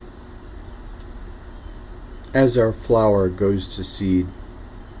as our flower goes to seed.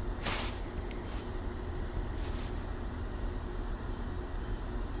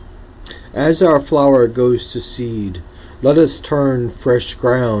 As our flower goes to seed, let us turn fresh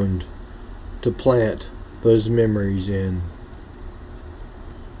ground to plant those memories in.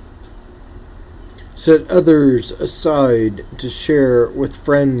 Set others aside to share with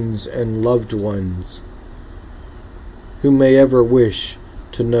friends and loved ones who may ever wish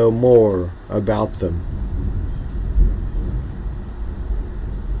to know more about them.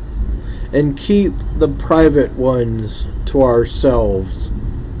 And keep the private ones to ourselves,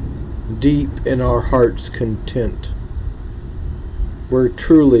 deep in our heart's content, where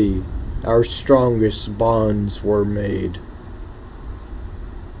truly our strongest bonds were made.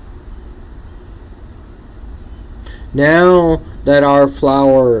 Now that our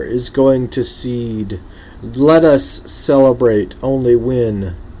flower is going to seed, let us celebrate only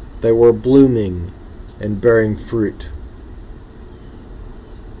when they were blooming and bearing fruit.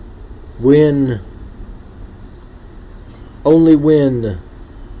 Only when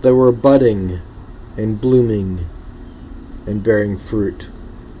they were budding and blooming and bearing fruit.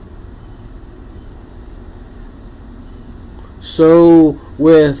 So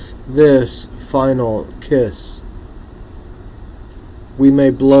with this final kiss, we may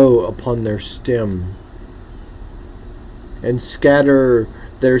blow upon their stem and scatter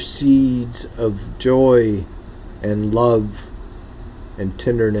their seeds of joy and love and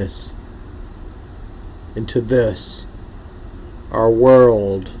tenderness into this, our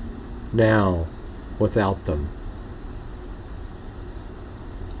world now without them.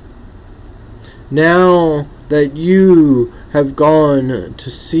 Now that you have gone to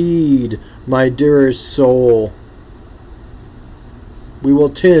seed, my dearest soul, we will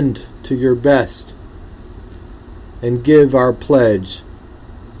tend to your best and give our pledge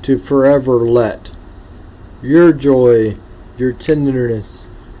to forever let your joy, your tenderness,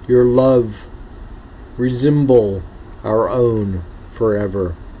 your love resemble our own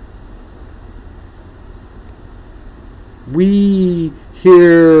forever. We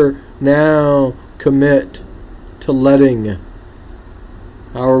here now commit to letting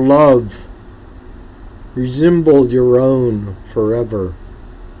our love resemble your own forever,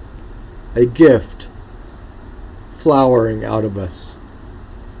 a gift flowering out of us.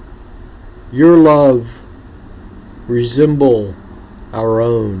 Your love resemble our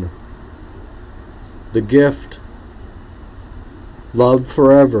own, the gift, love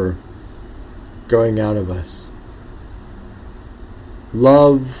forever, going out of us.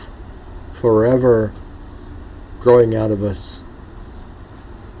 Love forever growing out of us.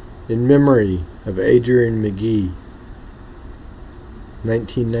 In memory of Adrian McGhee,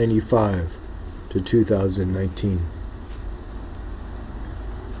 1995 to 2019.